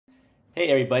Hey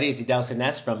everybody, it's Idao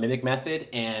Sines from Mimic Method,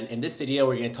 and in this video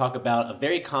we're going to talk about a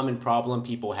very common problem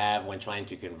people have when trying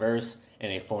to converse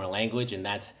in a foreign language, and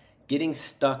that's getting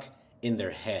stuck in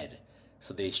their head.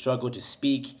 So they struggle to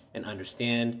speak and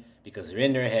understand because they're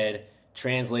in their head,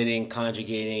 translating,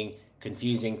 conjugating,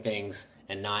 confusing things,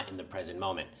 and not in the present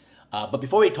moment. But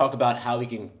before we talk about how we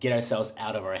can get ourselves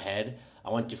out of our head, I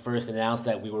want to first announce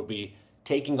that we will be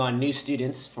taking on new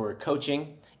students for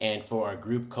coaching and for our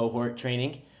group cohort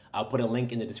training. I'll put a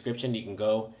link in the description. You can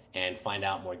go and find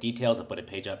out more details. I'll put a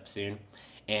page up soon.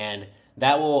 And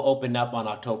that will open up on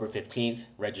October 15th,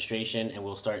 registration, and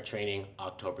we'll start training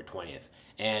October 20th.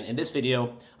 And in this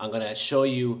video, I'm going to show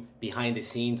you behind the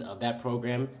scenes of that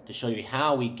program to show you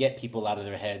how we get people out of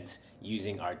their heads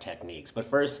using our techniques. But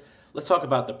first, let's talk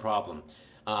about the problem.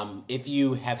 If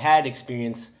you have had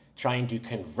experience trying to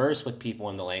converse with people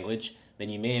in the language, then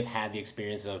you may have had the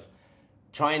experience of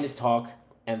trying to talk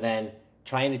and then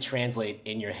trying to translate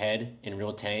in your head in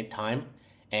real time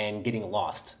and getting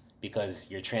lost because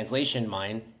your translation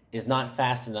mind is not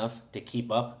fast enough to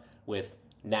keep up with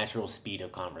natural speed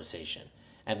of conversation.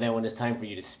 And then when it's time for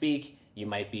you to speak, you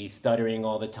might be stuttering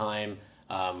all the time,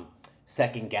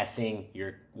 second guessing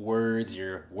your words,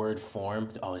 your word form.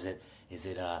 Oh, is it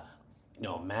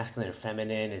masculine or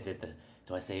feminine?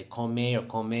 Do I say come or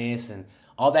comes, and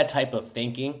all that type of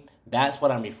thinking? That's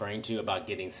what I'm referring to about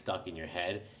getting stuck in your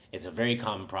head. It's a very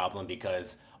common problem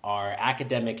because our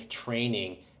academic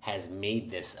training has made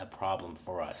this a problem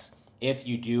for us. If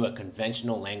you do a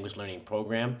conventional language learning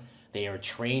program, they are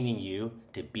training you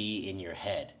to be in your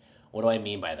head. What do I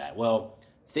mean by that? Well,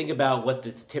 think about what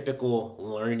this typical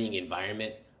learning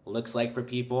environment looks like for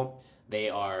people. They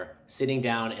are sitting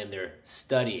down and they're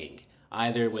studying,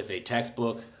 either with a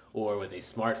textbook or with a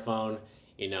smartphone,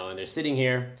 and they're sitting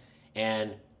here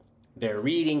and they're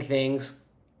reading things,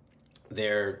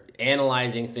 they're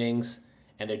analyzing things,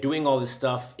 and they're doing all this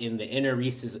stuff in the inner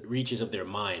reaches of their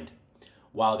mind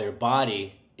while their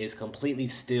body is completely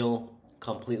still,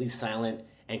 completely silent,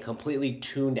 and completely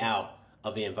tuned out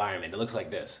of the environment. It looks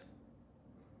like this.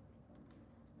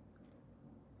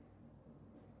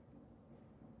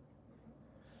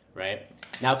 Right?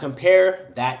 Now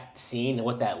compare that scene and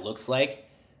what that looks like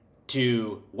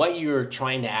to what you're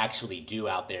trying to actually do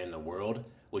out there in the world,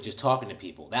 which is talking to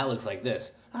people. That looks like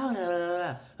this.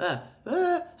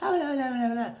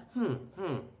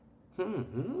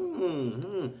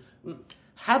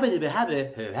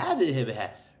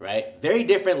 Right? Very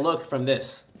different look from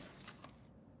this.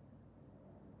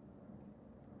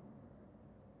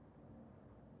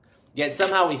 Yet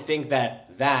somehow we think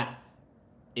that that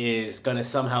is going to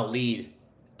somehow lead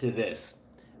to this.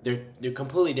 They're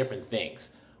completely different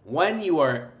things. When you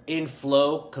are in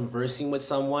flow conversing with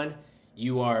someone,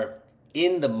 you are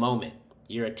in the moment.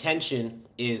 Your attention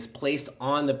is placed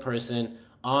on the person,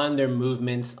 on their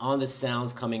movements, on the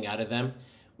sounds coming out of them.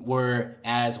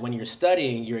 Whereas when you're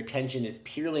studying, your attention is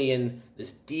purely in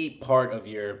this deep part of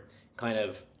your kind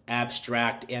of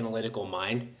abstract analytical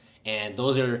mind. And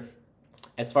those are,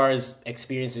 as far as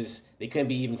experiences, they couldn't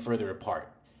be even further apart.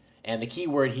 And the key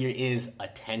word here is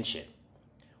attention.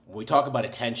 When we talk about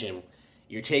attention,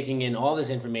 you're taking in all this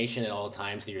information at all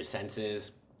times through your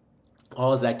senses,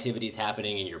 all these activities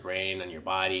happening in your brain and your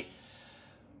body.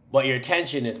 But your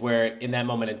attention is where, in that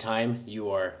moment in time,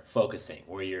 you are focusing,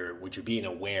 where you're being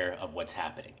aware of what's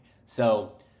happening.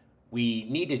 So we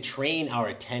need to train our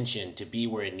attention to be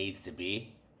where it needs to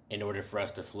be in order for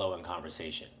us to flow in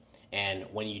conversation. And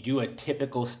when you do a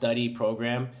typical study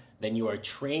program, then you are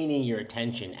training your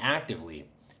attention actively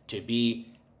to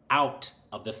be out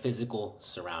of the physical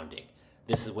surrounding.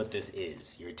 This is what this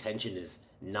is. Your attention is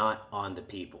not on the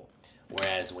people.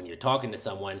 Whereas when you're talking to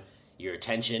someone, your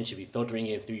attention should be filtering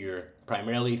in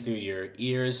primarily through your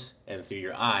ears and through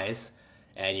your eyes,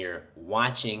 and you're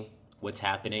watching what's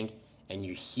happening and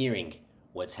you're hearing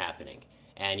what's happening.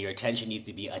 And your attention needs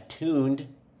to be attuned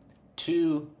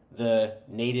to the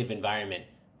native environment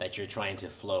that you're trying to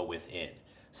flow within.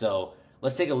 So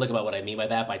let's take a look about what I mean by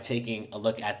that by taking a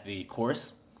look at the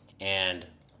course and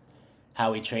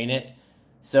how we train it.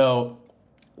 So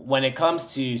when it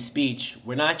comes to speech,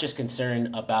 we're not just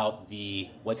concerned about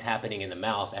what's happening in the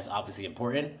mouth. That's obviously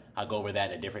important. I'll go over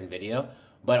that in a different video.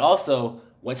 But also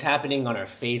what's happening on our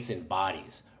face and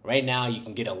bodies. Right now, you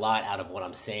can get a lot out of what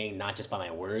I'm saying, not just by my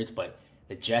words, but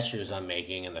the gestures I'm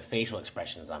making and the facial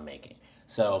expressions I'm making.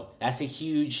 So that's a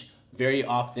huge, very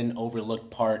often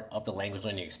overlooked part of the language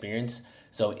learning experience.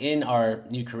 So in our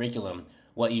new curriculum,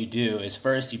 what you do is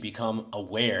first you become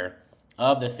aware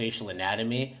of the facial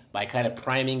anatomy by kind of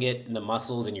priming it in the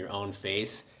muscles in your own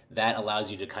face. That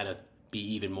allows you to kind of be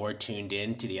even more tuned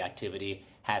in to the activity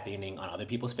happening on other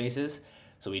people's faces.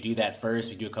 So we do that first.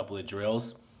 We do a couple of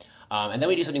drills. And then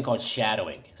we do something called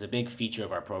shadowing. It's a big feature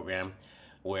of our program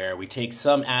where we take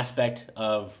some aspect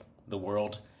of the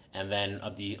world and then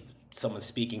of someone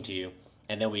speaking to you,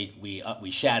 and then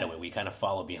we shadow it. We kind of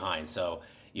follow behind. So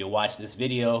you'll watch this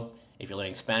video, if you're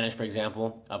learning Spanish, for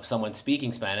example, of someone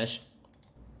speaking Spanish,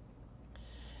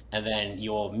 and then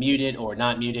you'll mute it or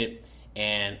not mute it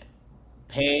and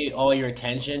pay all your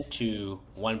attention to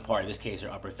one part, in this case, her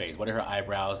upper face. What are her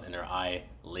eyebrows and her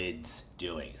eyelids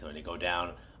doing? So when they go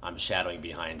down, I'm shadowing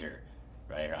behind her,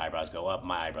 right? Her eyebrows go up,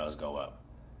 my eyebrows go up.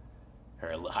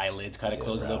 Her eyelids kind of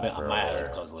close a little bit, my eyelids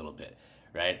close a little bit,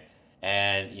 right?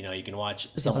 And, you can watch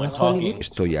someone talking.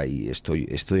 Estoy ahí,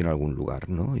 estoy en algún lugar,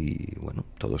 ¿no? Y bueno,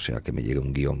 todo sea que me llegue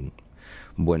un guión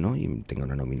bueno y tenga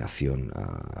una nominación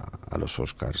a los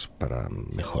Oscars para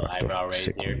mejor actor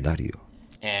secundario.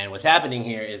 And what's happening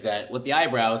here is that with the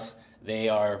eyebrows, they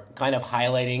are kind of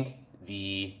highlighting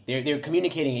they're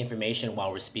communicating information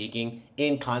while we're speaking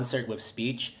in concert with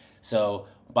speech. So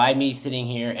by me sitting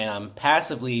here and I'm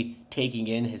passively taking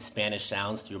in his Spanish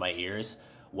sounds through my ears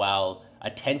while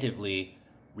attentively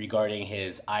regarding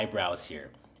his eyebrows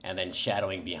here and then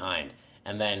shadowing behind.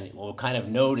 And then we'll kind of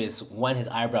notice when his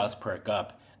eyebrows perk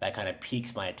up, that kind of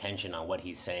piques my attention on what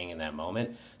he's saying in that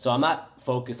moment. So I'm not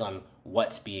focused on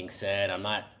what's being said. I'm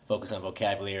not focused on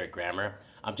vocabulary or grammar.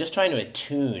 I'm just trying to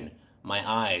attune my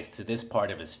eyes to this part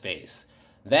of his face.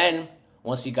 Then,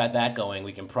 once we got that going,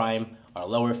 we can prime our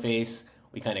lower face.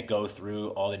 We kind of go through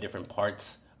all the different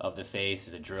parts of the face.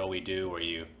 It's a drill we do where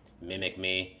you mimic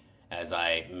me as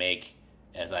I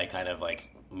kind of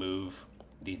like move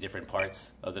these different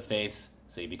parts of the face,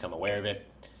 so you become aware of it.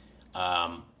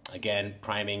 Again,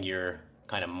 priming your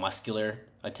kind of muscular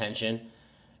attention.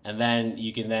 And then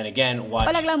you can then again watch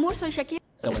Hola, Glamour, soy Shakira.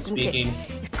 Someone speaking.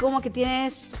 Es como que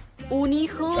tienes un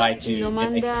hijo y lo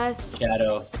mandas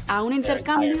a un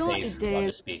intercambio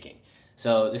de... speaking.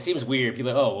 So this seems weird.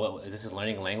 People are like, oh, well, this is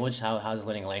learning a language? How's this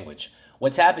learning a language?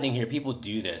 What's happening here, people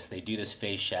do this. They do this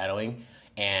face shadowing.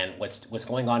 And what's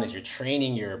going on is you're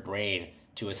training your brain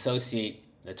to associate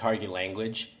the target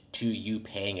language to you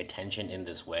paying attention in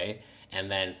this way. And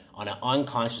then on an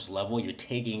unconscious level, you're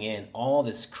taking in all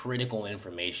this critical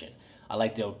information. I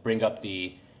like to bring up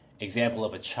the example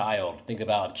of a child. Think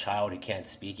about a child who can't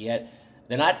speak yet.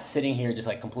 They're not sitting here just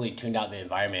like completely tuned out in the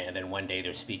environment and then one day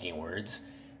they're speaking words.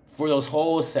 For those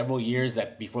whole several years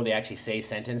that before they actually say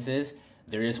sentences,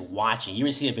 they're just watching. You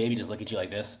ever see a baby just look at you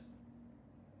like this?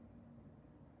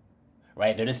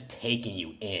 Right? They're just taking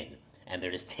you in. And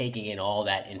they're just taking in all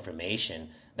that information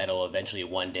that'll eventually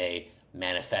one day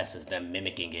manifest as them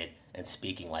mimicking it and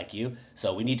speaking like you.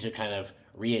 So we need to kind of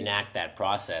reenact that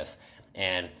process,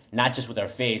 and not just with our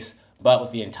face, but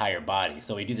with the entire body.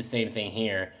 So we do the same thing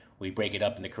here. We break it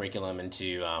up in the curriculum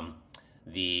into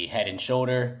the head and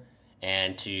shoulder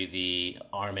and to the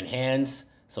arm and hands.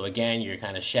 So again, you're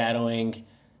kind of shadowing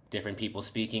different people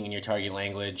speaking in your target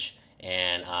language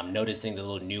and noticing the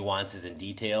little nuances and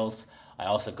details. I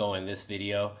also go in this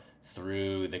video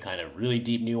through the kind of really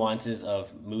deep nuances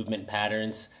of movement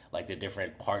patterns, like the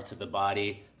different parts of the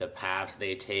body, the paths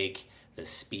they take, the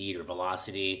speed or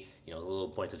velocity, little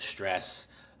points of stress,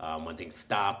 when things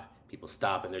stop, people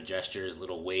stop in their gestures,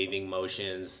 little waving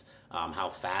motions, how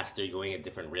fast they're going at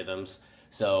different rhythms.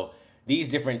 So these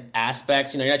different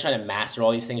aspects, you're not trying to master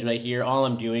all these things right here. All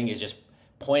I'm doing is just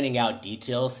pointing out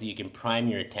details so you can prime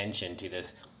your attention to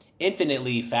this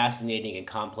infinitely fascinating and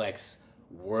complex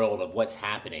world of what's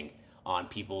happening on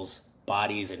people's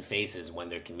bodies and faces when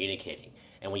they're communicating.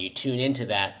 And when you tune into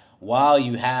that, while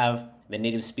you have the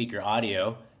native speaker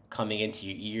audio coming into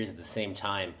your ears at the same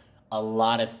time, a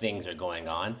lot of things are going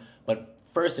on. But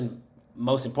first and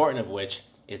most important of which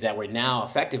is that we're now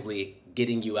effectively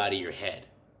getting you out of your head.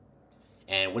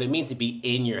 And what it means to be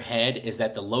in your head is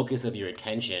that the locus of your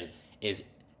attention is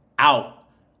out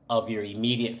of your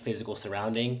immediate physical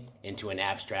surrounding into an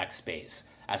abstract space.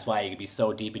 That's why you can be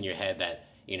so deep in your head that,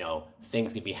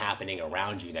 things could be happening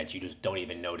around you that you just don't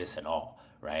even notice at all,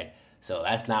 right? So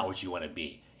that's not what you want to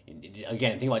be.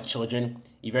 Again, think about children.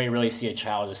 You very rarely see a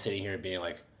child just sitting here being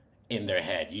like in their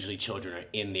head. Usually children are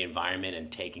in the environment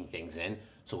and taking things in.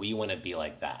 So we want to be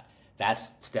like that.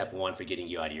 That's step one for getting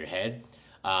you out of your head.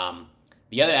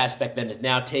 The other aspect then is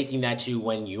now taking that to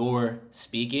when you're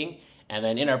speaking. And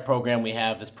then in our program, we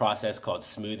have this process called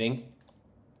smoothing,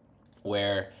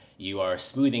 where you are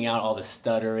smoothing out all the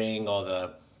stuttering, all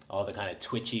the kind of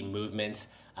twitchy movements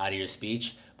out of your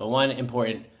speech. But one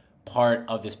important part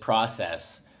of this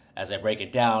process, as I break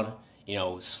it down,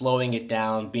 slowing it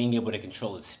down, being able to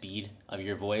control the speed of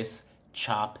your voice,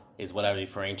 chop is what I was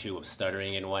referring to with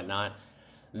stuttering and whatnot.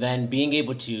 Then being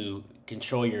able to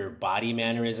control your body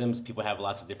mannerisms. People have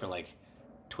lots of different like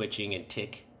twitching and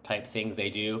tick type things they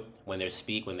do when they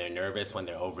speak, when they're nervous, when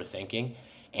they're overthinking.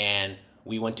 And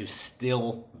we want to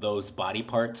still those body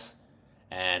parts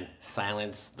and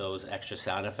silence those extra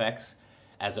sound effects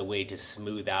as a way to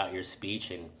smooth out your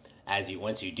speech. And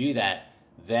once you do that,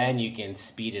 then you can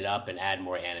speed it up and add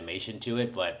more animation to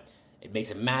it. But it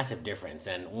makes a massive difference.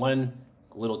 And one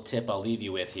little tip I'll leave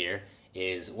you with here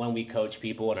is when we coach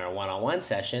people in our one-on-one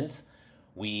sessions,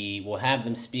 we will have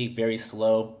them speak very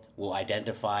slow. We'll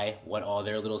identify what all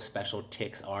their little special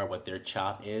tics are, what their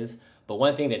chop is. But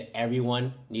one thing that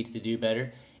everyone needs to do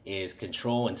better is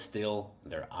control and still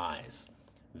their eyes.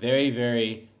 Very,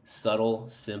 very subtle,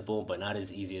 simple, but not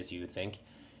as easy as you would think.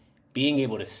 Being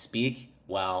able to speak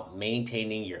while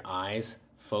maintaining your eyes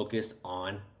focused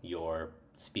on your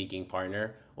speaking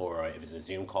partner, or if it's a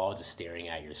Zoom call, just staring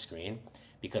at your screen.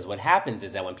 Because what happens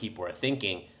is that when people are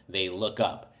thinking, they look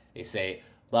up. They say,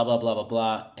 blah, blah, blah, blah,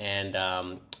 blah, and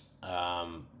blah,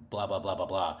 blah, blah, blah,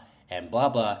 blah, and blah,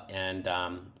 blah, and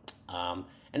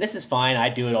this is fine. I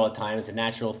do it all the time. It's a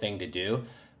natural thing to do.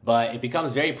 But it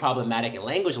becomes very problematic in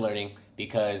language learning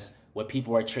because what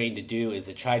people are trained to do is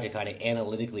to try to kind of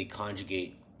analytically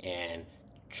conjugate and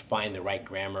find the right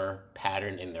grammar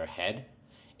pattern in their head.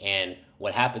 And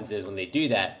what happens is when they do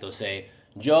that, they'll say,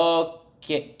 yo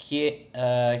quiero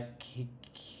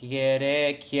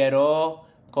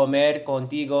comer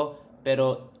contigo,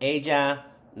 pero ella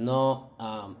no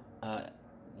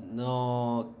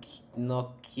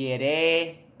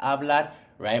quiere hablar,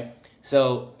 right?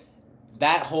 So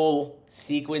that whole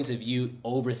sequence of you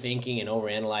overthinking and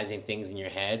overanalyzing things in your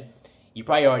head, you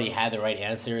probably already had the right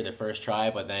answer the first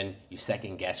try, but then you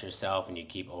second guess yourself and you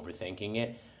keep overthinking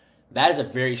it. That is a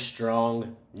very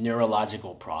strong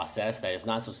neurological process that is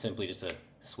not so simply just a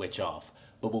switch off.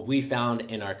 But what we found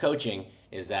in our coaching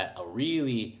is that a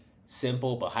really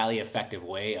simple but highly effective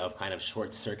way of kind of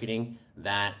short-circuiting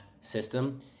that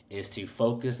system is to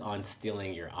focus on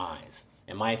stilling your eyes.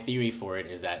 And my theory for it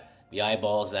is that the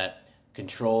eyeballs that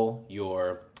control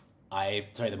your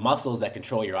the muscles that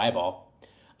control your eyeball,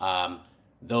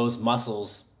 those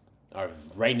muscles are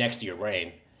right next to your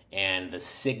brain, and the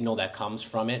signal that comes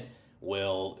from it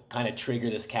will kind of trigger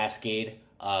this cascade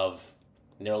of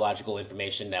neurological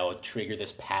information that will trigger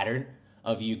this pattern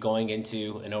of you going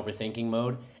into an overthinking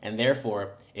mode, and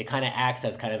therefore it kind of acts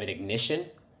as kind of an ignition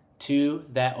to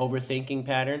that overthinking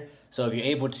pattern. So if you're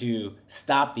able to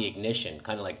stop the ignition,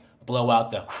 kind of like blow out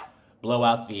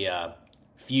the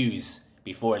fuse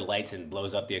before it lights and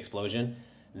blows up the explosion,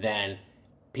 then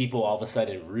people all of a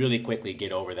sudden really quickly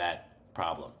get over that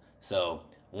problem. So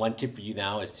one tip for you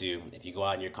now is to, if you go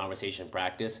out in your conversation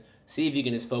practice, see if you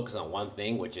can just focus on one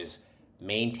thing, which is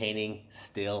maintaining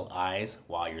still eyes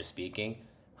while you're speaking.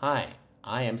 Hi,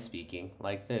 I am speaking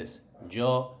like this.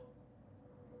 Yo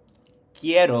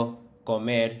quiero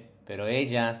comer, pero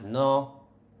ella no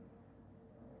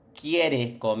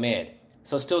quiere comer.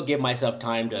 So still give myself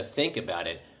time to think about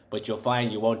it, but you'll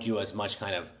find you won't do as much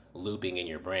kind of looping in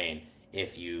your brain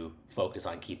if you focus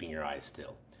on keeping your eyes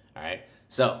still. All right.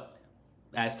 So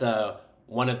that's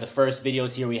one of the first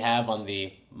videos here we have on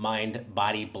the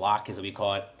mind-body block, as we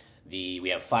call it. We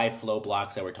have 5 flow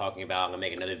blocks that we're talking about. I'm gonna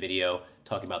make another video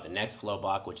talking about the next flow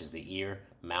block, which is the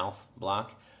ear-mouth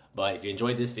block. But if you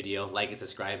enjoyed this video, like and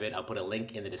subscribe it. I'll put a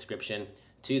link in the description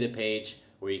to the page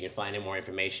where you can find more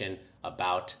information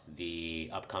about the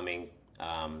upcoming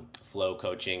flow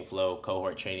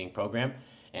cohort training program.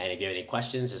 And if you have any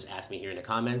questions, just ask me here in the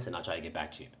comments and I'll try to get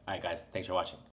back to you. All right, guys, thanks for watching.